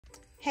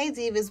Hey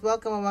Divas,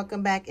 welcome and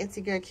welcome back. It's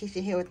your girl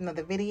Keisha here with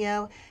another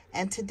video,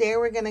 and today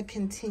we're going to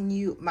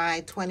continue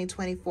my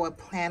 2024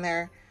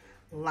 planner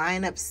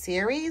lineup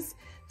series.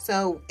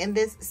 So in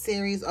this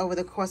series, over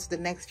the course of the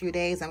next few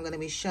days, I'm going to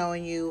be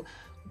showing you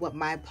what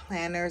my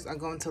planners are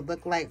going to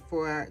look like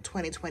for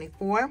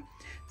 2024.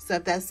 So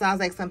if that sounds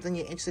like something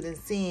you're interested in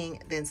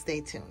seeing, then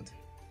stay tuned.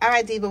 All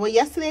right, Diva. Well,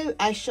 yesterday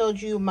I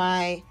showed you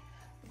my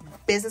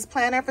business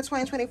planner for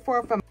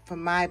 2024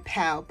 from my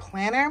pal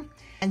planner.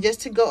 And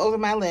just to go over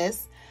my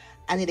list,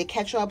 I need a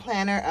catch-all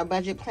planner, a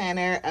budget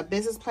planner, a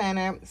business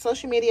planner,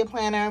 social media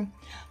planner,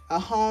 a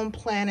home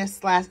planner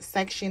 /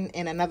 section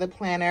in another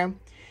planner,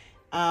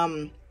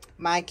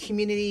 my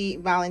community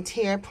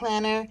volunteer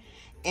planner,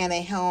 and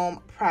a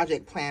home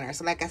project planner.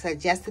 So like I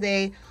said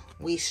yesterday,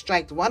 we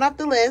striked one off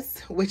the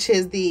list, which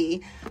is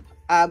the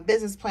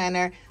business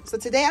planner. So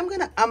today I'm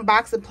going to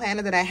unbox a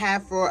planner that I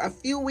have for a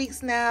few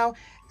weeks now,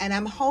 and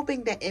I'm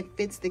hoping that it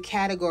fits the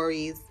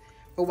categories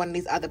for one of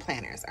these other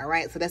planners. All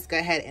right, so let's go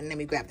ahead and let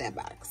me grab that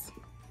box.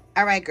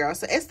 All right, girl,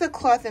 so it's the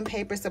cloth and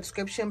paper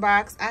subscription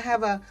box. I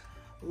have a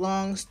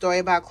long story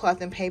about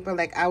cloth and paper.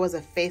 Like, I was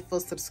a faithful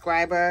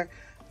subscriber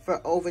for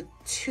over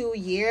 2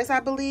 years, I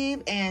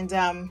believe, and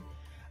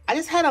I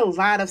just had a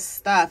lot of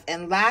stuff.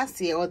 And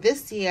last year, or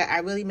this year,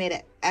 I really made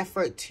an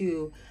effort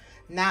to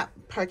not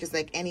purchase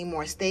like any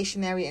more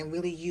stationery and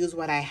really use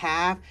what I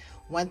have.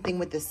 One thing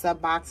with the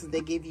sub boxes, they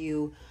give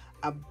you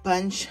a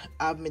bunch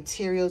of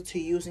materials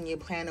to use in your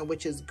planner,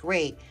 which is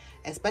great,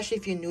 especially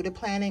if you're new to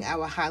planning. I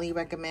would highly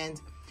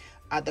recommend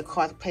the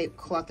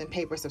cloth and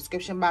paper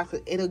subscription box.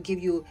 It'll give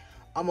you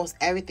almost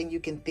everything you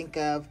can think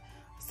of.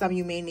 Some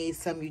you may need,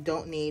 some you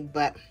don't need,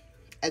 but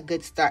a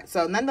good start.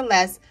 So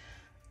nonetheless,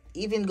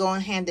 even going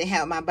hand in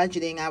hand with my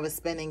budgeting, I was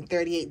spending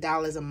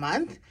 $38 a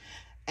month.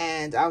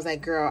 And I was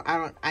like, girl,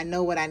 I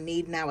know what I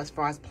need now as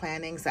far as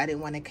planning, so I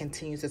didn't want to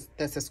continue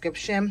the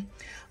subscription.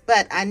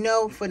 But I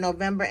know for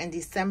November and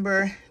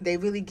December, they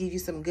really give you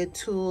some good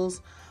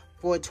tools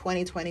for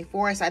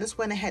 2024. So I just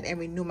went ahead and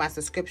renewed my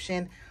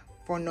subscription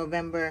for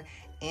November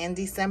and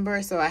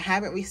December. So I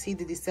haven't received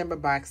the December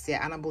box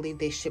yet. I don't believe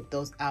they shipped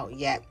those out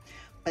yet.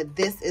 But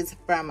this is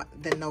from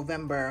the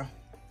November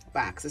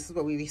box. This is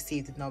what we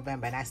received in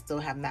November, and I still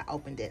have not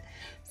opened it.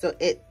 So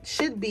it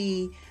should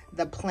be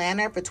the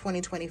planner for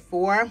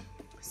 2024.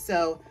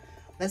 So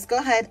let's go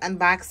ahead,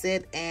 unbox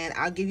it, and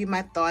I'll give you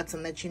my thoughts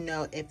and let you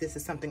know if this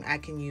is something I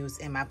can use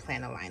in my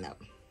planner lineup.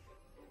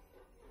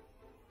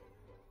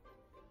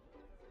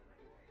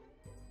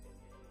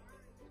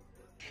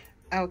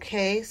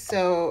 Okay,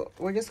 so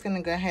we're just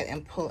gonna go ahead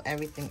and pull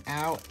everything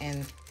out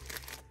and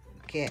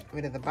get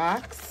rid of the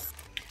box.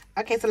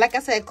 Okay, so like I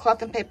said,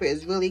 cloth and paper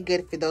is really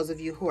good for those of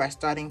you who are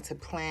starting to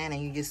plan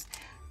and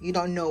you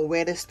don't know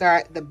where to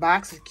start. The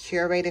box is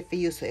curated for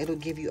you, so it'll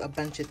give you a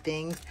bunch of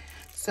things.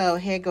 So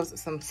here goes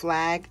some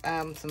flag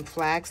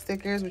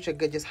stickers, which are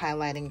good, just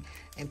highlighting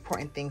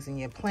important things in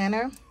your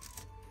planner.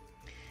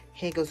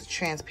 Here goes a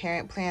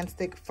transparent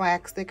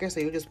flag sticker, so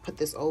you just put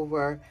this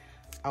over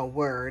a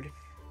word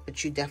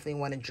that you definitely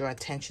want to draw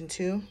attention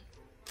to.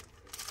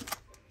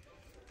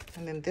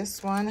 And then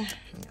this one, let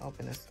me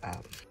open this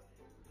up.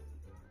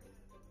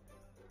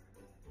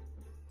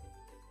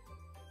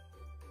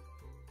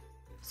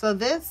 So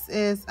this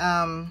is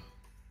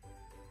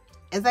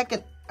it's like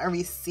a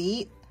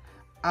receipt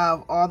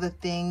of all the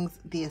things,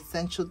 the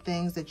essential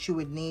things that you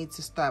would need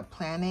to start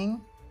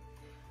planning,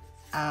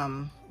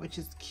 which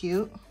is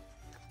cute.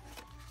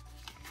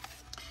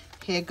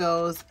 Here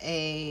goes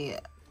a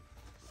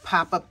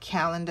pop-up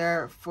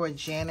calendar for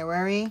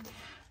January.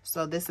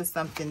 So this is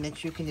something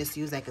that you can just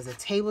use like as a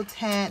table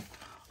tent,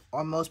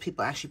 or most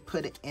people actually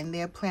put it in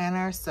their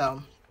planner.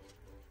 So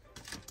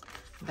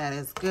that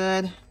is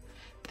good.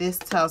 This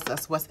tells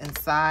us what's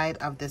inside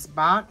of this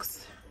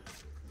box.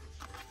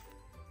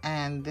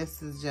 And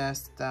this is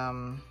just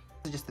a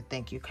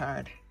thank you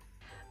card.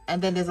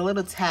 And then there's a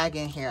little tag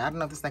in here. I don't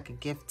know if it's like a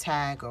gift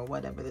tag or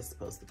whatever this is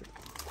supposed to be.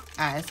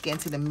 All right, let's get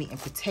into the meat and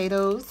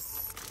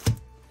potatoes.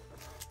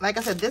 Like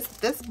I said,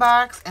 this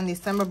box and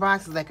December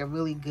box is like a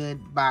really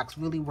good box,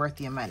 really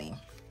worth your money.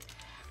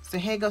 So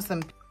here goes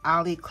some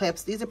Ollie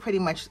clips. These are pretty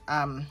much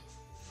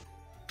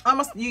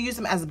almost, you use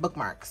them as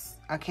bookmarks,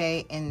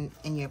 okay, in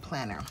your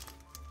planner.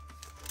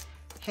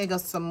 Here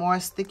goes some more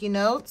sticky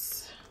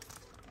notes.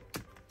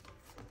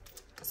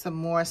 Some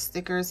more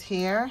stickers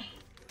here.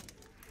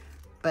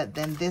 But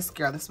then this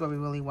girl, this is what we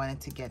really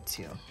wanted to get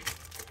to.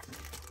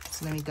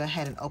 So let me go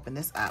ahead and open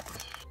this up.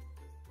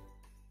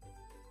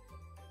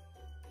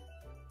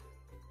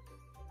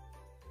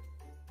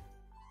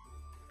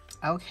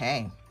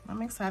 Okay,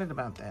 I'm excited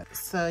about that.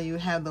 So you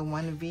have the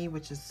 1V,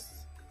 which is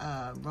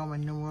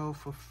Roman numeral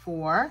for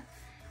 4,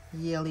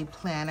 yearly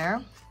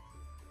planner,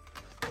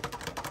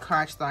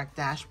 cardstock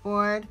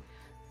dashboard,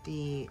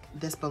 the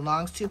This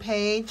Belongs To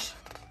page,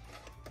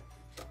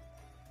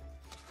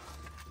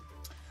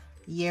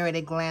 year at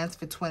a glance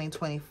for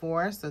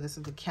 2024. So this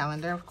is the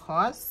calendar, of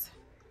course,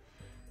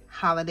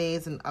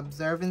 holidays and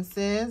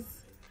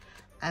observances.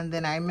 And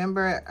then I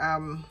remember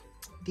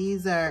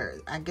These are,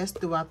 I guess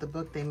throughout the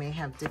book, they may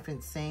have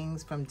different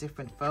sayings from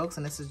different folks.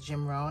 And this is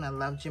Jim Rohn. I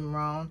love Jim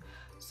Rohn.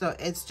 So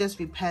it's just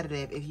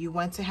repetitive. If you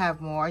want to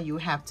have more, you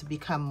have to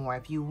become more.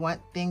 If you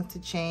want things to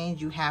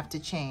change, you have to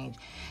change.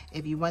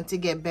 If you want to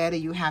get better,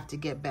 you have to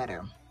get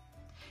better.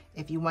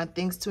 If you want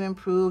things to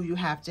improve, you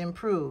have to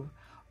improve.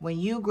 When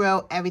you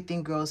grow,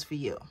 everything grows for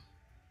you.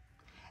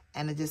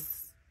 And it just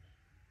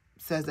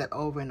says that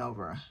over and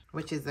over,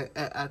 which is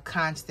a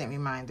constant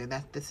reminder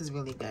that this is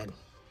really good.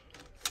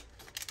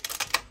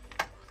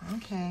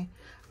 Okay.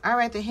 All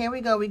right, then here we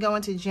go. We go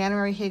into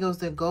January. Here goes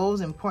the goals,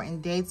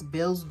 important dates,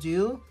 bills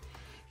due.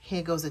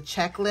 Here goes a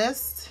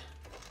checklist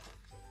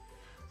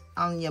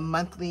on your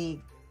monthly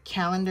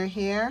calendar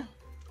here.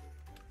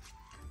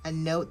 A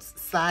notes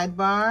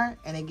sidebar,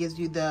 and it gives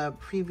you the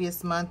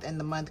previous month and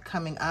the month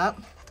coming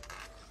up.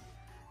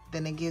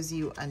 Then it gives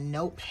you a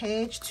note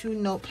page, 2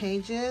 note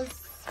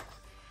pages.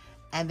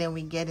 And then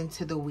we get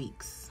into the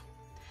weeks.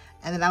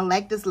 And then I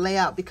like this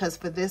layout because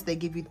for this, they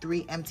give you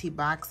 3 empty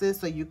boxes.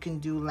 So you can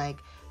do like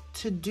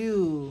to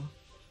do,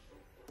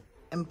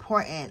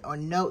 important, or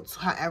notes,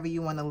 however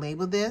you want to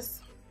label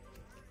this.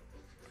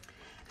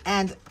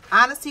 And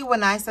honestly,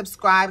 when I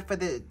subscribed for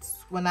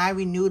this, when I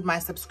renewed my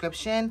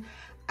subscription,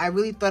 I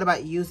really thought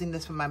about using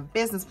this for my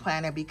business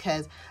planner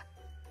because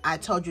I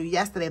told you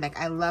yesterday, like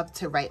I love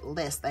to write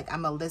lists. Like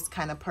I'm a list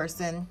kind of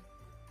person.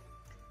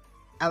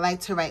 I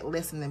like to write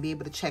lists and then be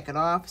able to check it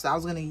off. So I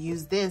was going to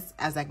use this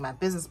as like my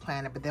business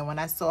planner. But then when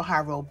I saw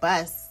how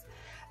robust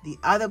the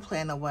other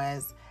planner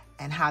was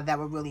and how that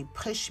would really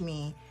push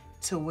me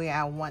to where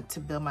I want to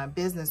build my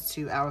business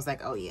to, I was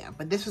like, oh yeah.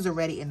 But this was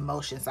already in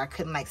motion, so I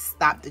couldn't like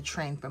stop the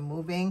train from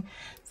moving.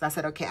 So I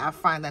said, okay, I'll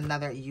find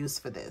another use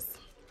for this.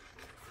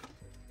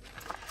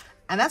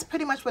 And that's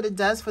pretty much what it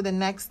does for the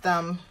next,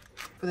 for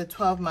the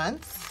 12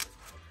 months.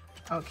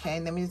 Okay,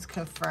 let me just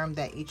confirm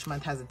that each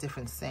month has a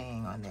different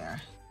saying on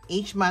there.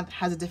 Each month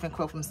has a different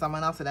quote from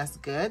someone else, so that's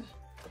good.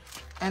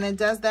 And it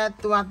does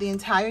that throughout the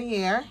entire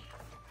year.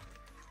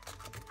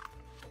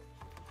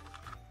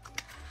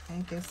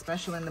 Anything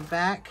special in the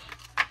back?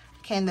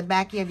 Okay, in the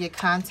back you have your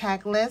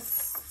contact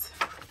list,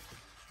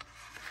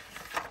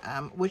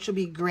 which will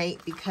be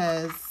great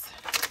because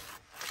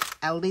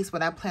at least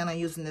what I plan on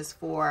using this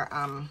for,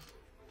 I'm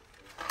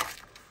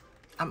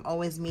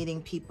always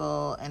meeting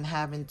people and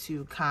having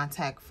to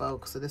contact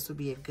folks, so this would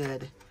be a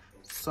good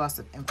source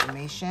of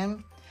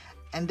information.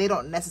 And they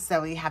don't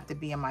necessarily have to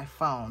be on my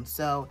phone.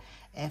 So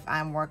if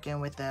I'm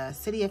working with a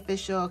city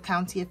official,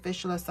 county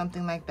official, or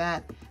something like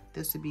that,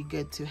 this would be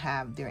good to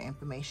have their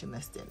information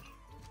listed.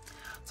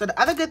 So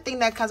the other good thing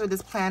that comes with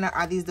this planner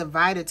are these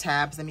divider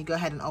tabs. Let me go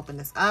ahead and open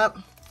this up.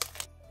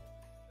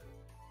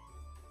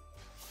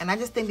 And I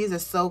just think these are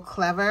so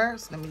clever.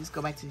 So let me just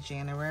go back to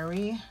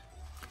January.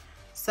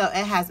 So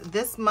it has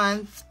this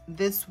month,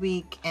 this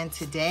week, and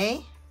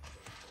today.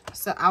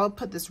 So I will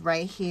put this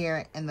right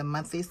here in the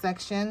monthly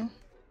section.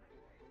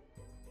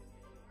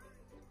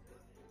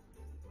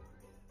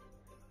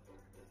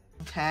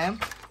 Okay,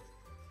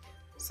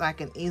 so I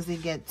can easily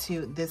get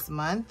to this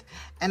month.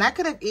 And I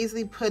could have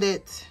easily put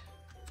it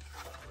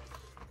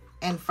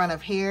in front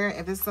of here.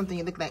 If it's something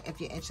you look like,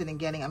 if you're interested in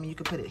getting, I mean, you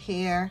could put it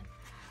here,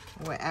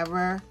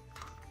 wherever.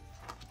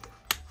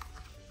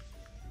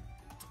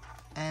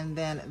 And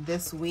then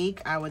this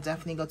week, I would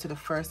definitely go to the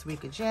first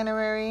week of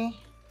January.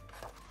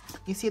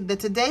 You see, the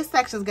today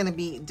section is going to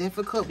be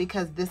difficult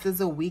because this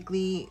is a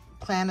weekly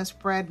planner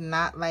spread,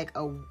 not like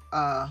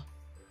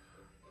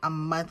a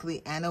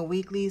monthly and a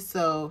weekly.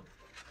 So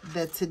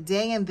the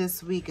today and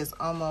this week is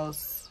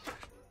almost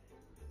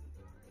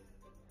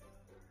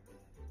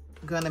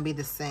gonna be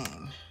the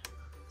same.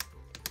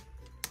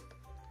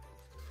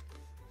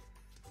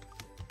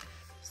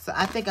 So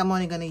I think I'm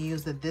only gonna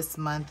use the this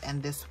month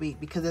and this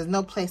week because there's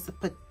no place to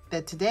put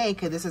the today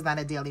because this is not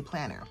a daily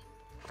planner.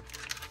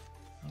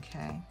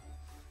 Okay.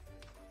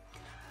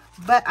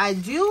 But I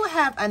do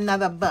have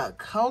another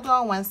book. Hold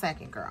on one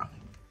second, girl.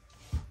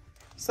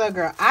 So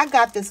girl, I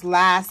got this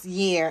last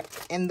year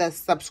in the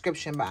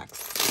subscription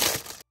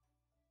box,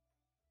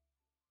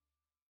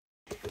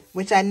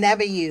 which I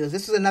never use.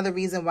 This was another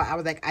reason why I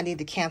was like, I need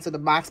to cancel the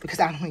box because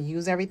I don't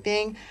use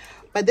everything.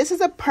 But this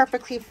is a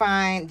perfectly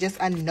fine, just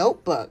a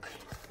notebook.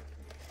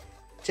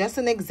 Just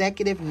an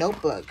executive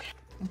notebook.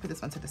 Let me put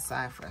this one to the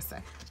side for a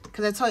second.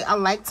 Because I told you, I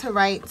like to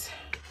write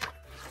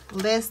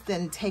lists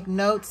and take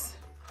notes.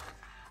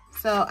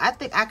 So I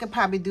think I could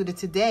probably do the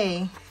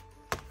today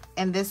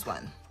and this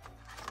one.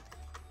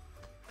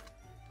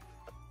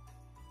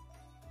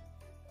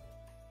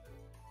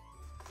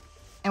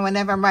 And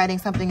whenever I'm writing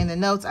something in the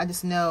notes, I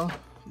just know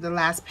the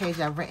last page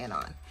I've written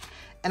on.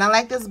 And I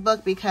like this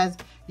book because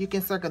you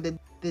can circle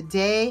the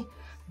day,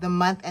 the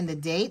month, and the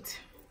date.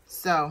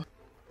 So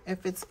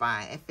if it's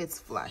fine, if it's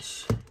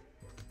flush.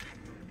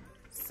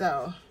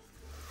 So,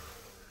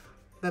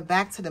 but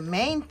back to the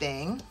main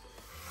thing.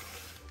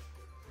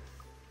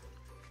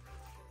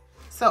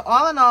 So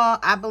all in all,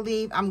 I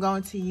believe I'm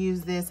going to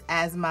use this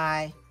as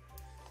my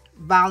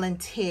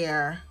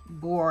volunteer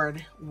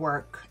board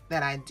work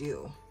that I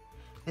do.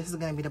 This is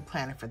going to be the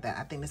planner for that.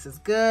 I think this is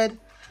good.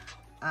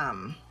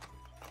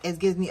 it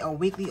gives me a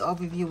weekly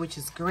overview, which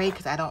is great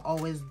because I don't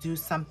always do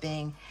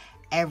something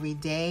every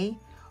day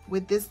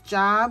with this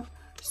job.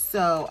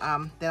 So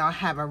then I'll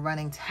have a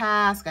running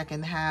task. I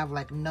can have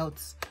like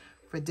notes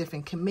for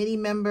different committee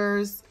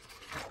members.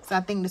 So I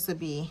think this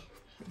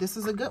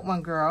is a good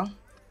one, girl.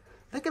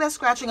 Look at us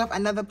scratching off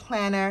another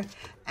planner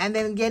and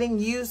then getting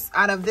use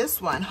out of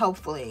this one,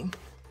 hopefully.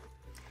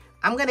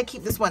 I'm gonna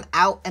keep this one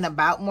out and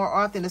about more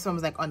often. This one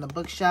was like on the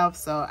bookshelf,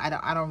 so I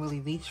don't really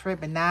reach for it.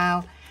 But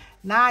now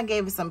I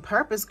gave it some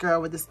purpose,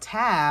 girl, with this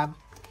tab.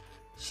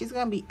 She's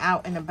gonna be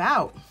out and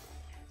about.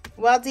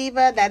 Well,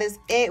 Diva, that is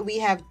it. We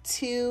have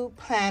 2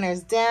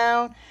 planners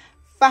down,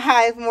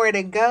 5 more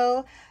to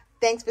go.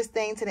 Thanks for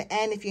staying to the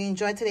end. If you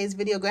enjoyed today's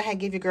video, go ahead and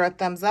give your girl a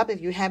thumbs up.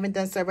 If you haven't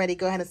done so already,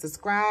 go ahead and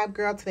subscribe,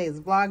 girl. Today is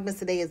Vlogmas.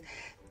 Today is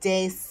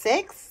day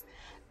 6.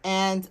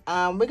 And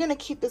we're going to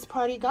keep this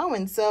party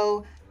going.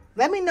 So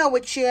let me know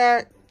what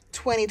your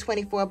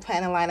 2024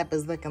 planner lineup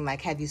is looking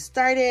like. Have you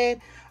started?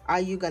 Are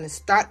you going to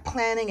start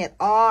planning at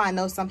all? I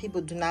know some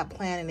people do not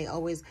plan and they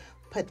always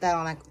put that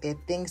on like their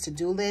things to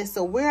do list.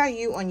 So where are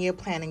you on your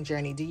planning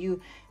journey?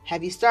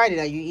 Have you started?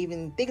 Are you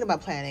even thinking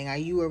about planning? Are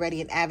you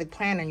already an avid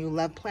planner and you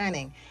love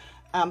planning?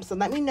 So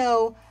let me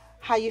know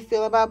how you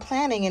feel about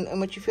planning and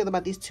what you feel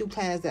about these 2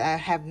 planners that I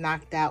have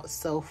knocked out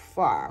so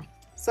far.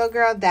 So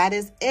girl, that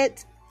is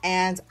it.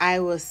 And I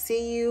will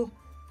see you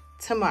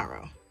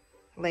tomorrow.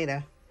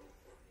 Later.